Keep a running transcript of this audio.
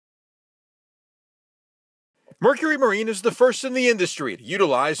Mercury Marine is the first in the industry to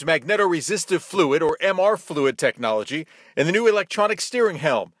utilize magnetoresistive fluid or MR fluid technology in the new electronic steering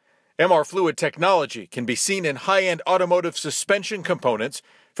helm. MR fluid technology can be seen in high-end automotive suspension components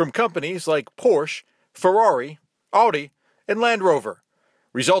from companies like Porsche, Ferrari, Audi, and Land Rover.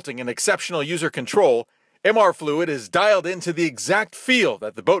 Resulting in exceptional user control, MR fluid is dialed into the exact feel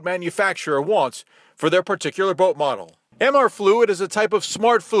that the boat manufacturer wants for their particular boat model. MR fluid is a type of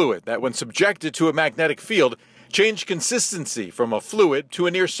smart fluid that, when subjected to a magnetic field, changes consistency from a fluid to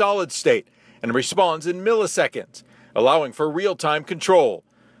a near solid state and responds in milliseconds, allowing for real-time control.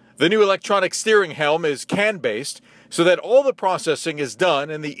 The new electronic steering helm is CAN-based, so that all the processing is done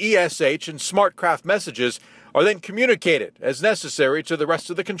and the ESH and SmartCraft messages are then communicated as necessary to the rest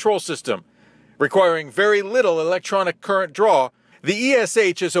of the control system. Requiring very little electronic current draw, the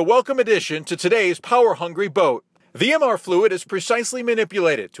ESH is a welcome addition to today's power-hungry boat. The MR fluid is precisely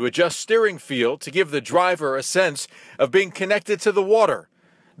manipulated to adjust steering feel to give the driver a sense of being connected to the water.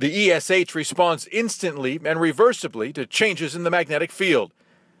 The ESH responds instantly and reversibly to changes in the magnetic field.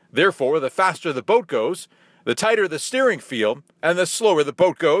 Therefore, the faster the boat goes, the tighter the steering feel, and the slower the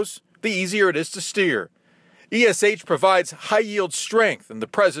boat goes, the easier it is to steer. ESH provides high-yield strength in the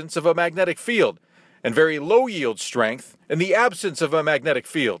presence of a magnetic field, and very low-yield strength in the absence of a magnetic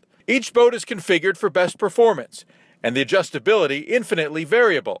field. Each boat is configured for best performance, and the adjustability infinitely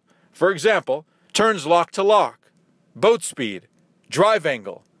variable. For example, turns lock to lock, boat speed, drive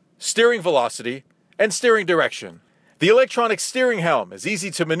angle, steering velocity, and steering direction. The electronic steering helm is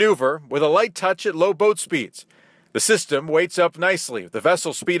easy to maneuver with a light touch at low boat speeds. The system weights up nicely if the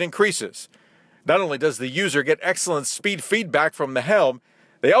vessel speed increases. Not only does the user get excellent speed feedback from the helm,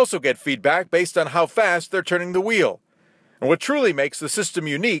 they also get feedback based on how fast they're turning the wheel. And what truly makes the system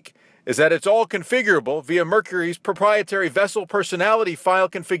unique is that it's all configurable via Mercury's proprietary vessel personality file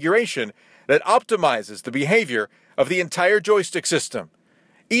configuration that optimizes the behavior of the entire joystick system.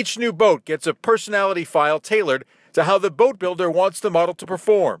 Each new boat gets a personality file tailored to how the boat builder wants the model to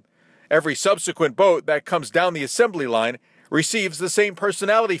perform. Every subsequent boat that comes down the assembly line receives the same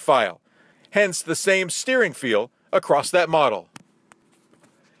personality file, hence the same steering feel across that model.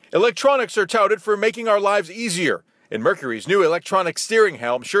 Electronics are touted for making our lives easier, and Mercury's new electronic steering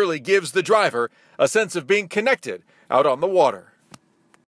helm surely gives the driver a sense of being connected out on the water.